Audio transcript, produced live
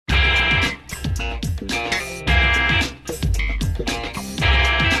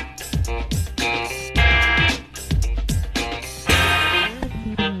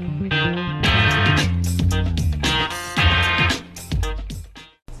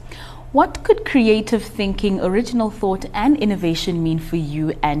What could creative thinking, original thought, and innovation mean for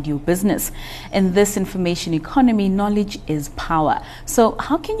you and your business? In this information economy, knowledge is power. So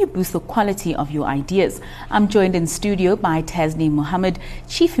how can you boost the quality of your ideas? I'm joined in studio by Tasneem Mohammed,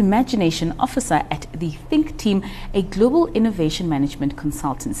 Chief Imagination Officer at the Think Team, a global innovation management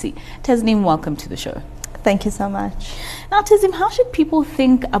consultancy. Tasneem, welcome to the show. Thank you so much. Now, Tasneem, how should people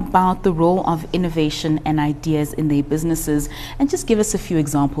think about the role of innovation and ideas in their businesses? And just give us a few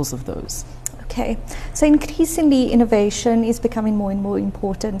examples of those. Okay, so increasingly innovation is becoming more and more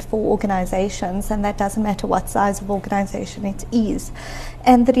important for organizations, and that doesn't matter what size of organization it is.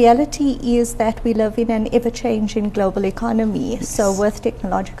 And the reality is that we live in an ever-changing global economy. Yes. So with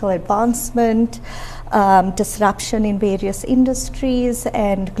technological advancement, disruption in various industries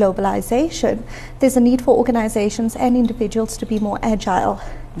and globalization, there's a need for organizations and individuals to be more agile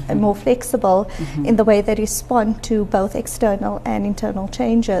and more flexible in the way they respond to both external and internal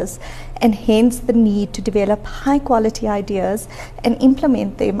changes, and hence the need to develop high quality ideas and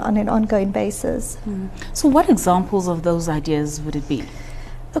implement them on an ongoing basis. So what examples of those ideas would it be?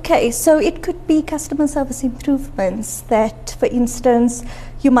 Okay, so it could be customer service improvements that, for instance,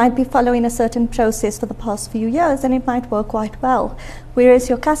 you might be following a certain process for the past few years and it might work quite well. Whereas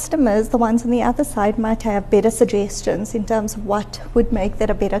your customers, the ones on the other side, might have better suggestions in terms of what would make that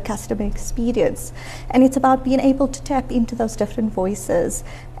a better customer experience. And it's about being able to tap into those different voices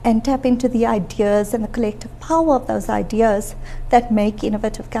and tap into the ideas and the collective power of those ideas that make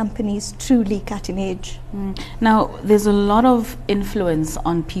innovative companies truly cutting edge. Now, there's a lot of influence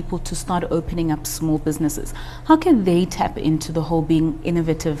on people to start opening up small businesses. How can they tap into the whole being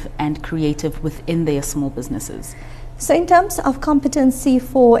innovative and creative within their small businesses? So in terms of competency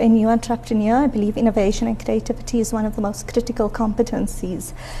for a new entrepreneur, I believe innovation and creativity is one of the most critical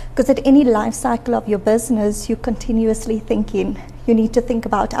competencies, because at any life cycle of your business, you're continuously thinking. You need to think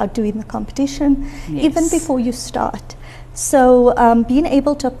about outdoing the competition, even before you start. So being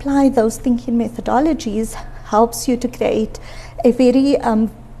able to apply those thinking methodologies helps you to create a very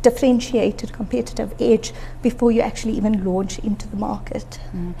differentiated competitive edge before you actually even launch into the market.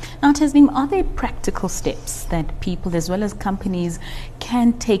 Now, Tasneem, are there practical steps that people as well as companies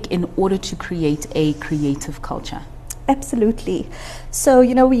can take in order to create a creative culture? Absolutely. So,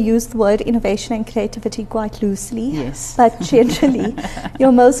 you know, we use the word innovation and creativity quite loosely. Yes. But generally,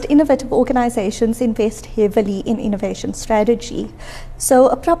 your most innovative organizations invest heavily in innovation strategy. So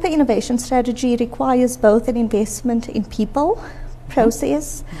a proper innovation strategy requires both an investment in people,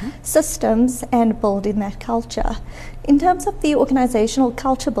 process, systems, and building that culture. In terms of the organizational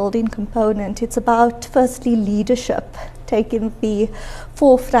culture building component, it's about firstly leadership, taking the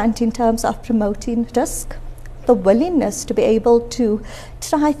forefront in terms of promoting risk, the willingness to be able to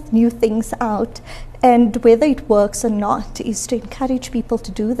try new things out, and whether it works or not is to encourage people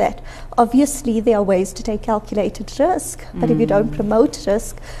to do that. Obviously, there are ways to take calculated risk, but if you don't promote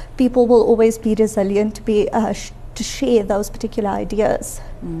risk, people will always be resilient to be to share those particular ideas.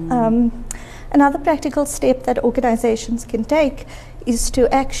 Another practical step that organizations can take is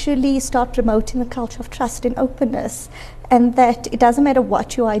to actually start promoting the culture of trust and openness, and that it doesn't matter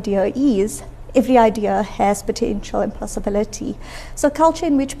what your idea is, every idea has potential and possibility. So a culture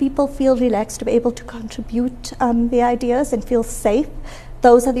in which people feel relaxed to be able to contribute their ideas and feel safe,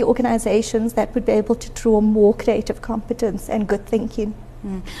 those are the organizations that would be able to draw more creative competence and good thinking.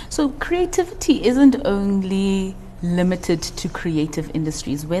 So creativity isn't only limited to creative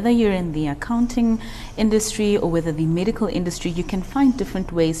industries. Whether you're in the accounting industry or whether the medical industry, you can find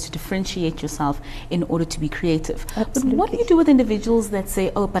different ways to differentiate yourself in order to be creative. Absolutely. But what do you do with individuals that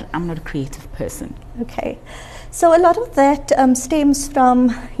say, oh, but I'm not a creative person? Okay. So a lot of that stems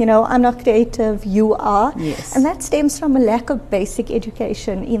from, you know, I'm not creative, you are. Yes. And that stems from a lack of basic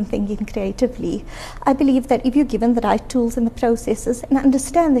education in thinking creatively. I believe that if you're given the right tools and the processes and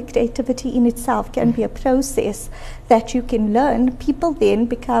understand that creativity in itself can be a process that you can learn, people then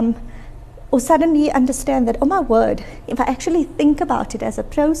become or suddenly understand that, oh my word, if I actually think about it as a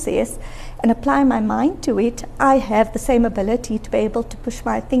process and apply my mind to it, I have the same ability to be able to push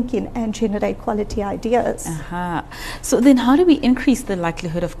my thinking and generate quality ideas. So then how do we increase the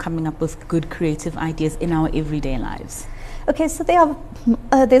likelihood of coming up with good creative ideas in our everyday lives? Okay, so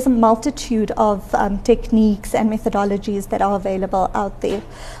there's a multitude of techniques and methodologies that are available out there.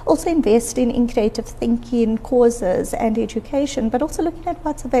 Also investing in creative thinking, causes and education, but also looking at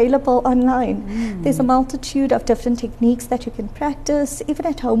what's available online. There's a multitude of different techniques that you can practice, even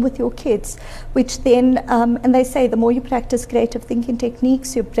at home with your kids, which then, and they say the more you practice creative thinking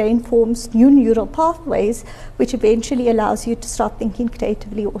techniques, your brain forms new neural pathways, which eventually allows you to start thinking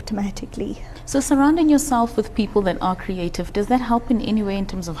creatively automatically. So surrounding yourself with people that are creative, does that help in any way in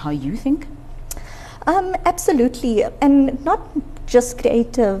terms of how you think? Absolutely, and not just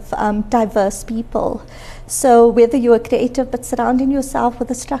creative, diverse people. So whether you're creative but surrounding yourself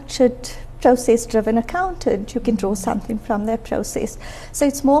with a structured, process-driven accountant, you can draw something from that process. So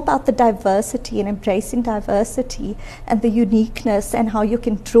it's more about the diversity and embracing diversity and the uniqueness and how you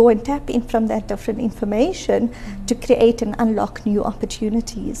can draw and tap in from that different information to create and unlock new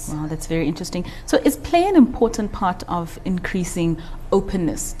opportunities. Wow, that's very interesting. So is play an important part of increasing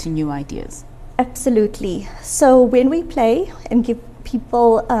openness to new ideas? Absolutely. So when we play and give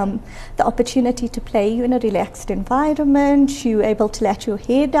people the opportunity to play, you in a relaxed environment, you're able to let your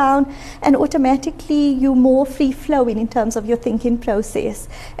hair down, and automatically you're more free flowing in terms of your thinking process,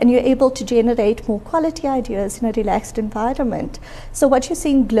 and you're able to generate more quality ideas in a relaxed environment. So what you're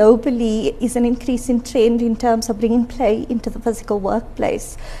seeing globally is an increasing trend in terms of bringing play into the physical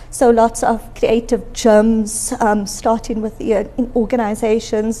workplace. So lots of creative gyms starting with in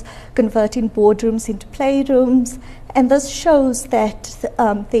organizations, converting boardrooms into playrooms. And this shows that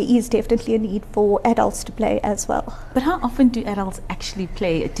there is definitely a need for adults to play as well. But how often do adults actually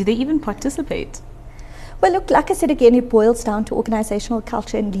play? Do they even participate? Well, look, like I said again, it boils down to organizational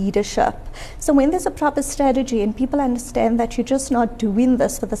culture and leadership. So when there's a proper strategy and people understand that you're just not doing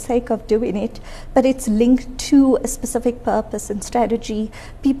this for the sake of doing it, but it's linked to a specific purpose and strategy,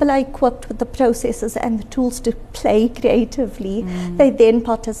 people are equipped with the processes and the tools to play creatively. They then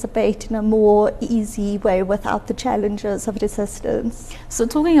participate in a more easy way without the challenges of resistance. So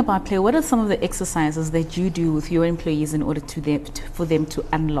talking about play, what are some of the exercises that you do with your employees in order for them to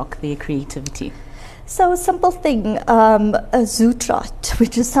unlock their creativity? So a simple thing, a zoo trot,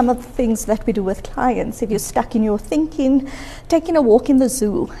 which is some of the things that we do with clients. If you're stuck in your thinking, taking a walk in the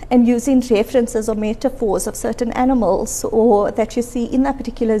zoo and using references or metaphors of certain animals or that you see in that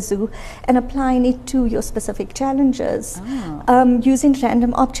particular zoo and applying it to your specific challenges. Using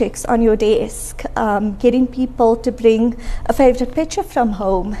random objects on your desk, getting people to bring a favorite picture from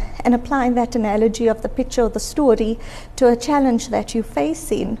home and applying that analogy of the picture or the story to a challenge that you're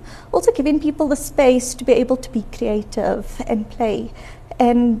facing. Also giving people the space to be able to be creative and play.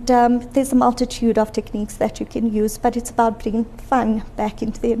 And there's a multitude of techniques that you can use, but it's about bringing fun back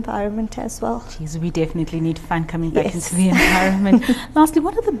into the environment as well. Geez, we definitely need fun coming back into the environment. Lastly,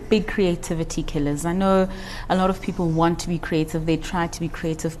 what are the big creativity killers? I know a lot of people want to be creative, they try to be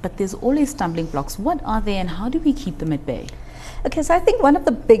creative, but there's always stumbling blocks. What are they and how do we keep them at bay? Okay, so I think one of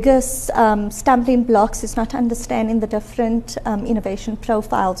the biggest stumbling blocks is not understanding the different innovation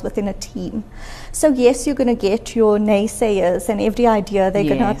profiles within a team. So yes, you're going to get your naysayers and every idea they're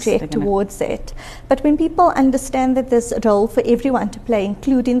going to object towards it. But when people understand that there's a role for everyone to play,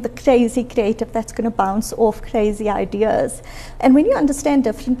 including the crazy creative that's going to bounce off crazy ideas, and when you understand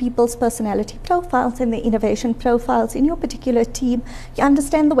different people's personality profiles and their innovation profiles in your particular team, you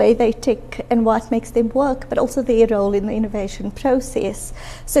understand the way they tick and what makes them work, but also their role in the innovation process.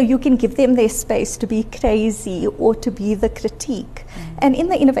 So you can give them their space to be crazy or to be the critique. And in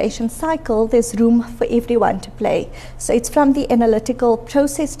the innovation cycle, there's room for everyone to play. So it's from the analytical,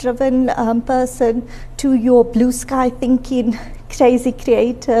 process-driven person to your blue sky thinking, crazy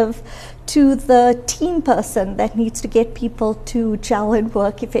creative, to the team person that needs to get people to gel and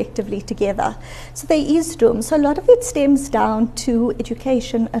work effectively together. So there is room. So a lot of it stems down to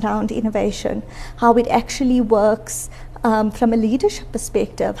education around innovation, how it actually works. From a leadership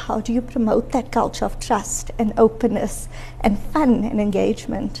perspective, how do you promote that culture of trust and openness and fun and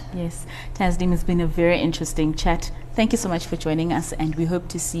engagement? Yes, Tasneem, it's been a very interesting chat. Thank you so much for joining us, and we hope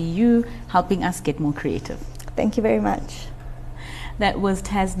to see you helping us get more creative. Thank you very much. That was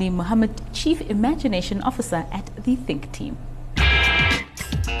Tasneem Mohammed, Chief Imagination Officer at the Think Team.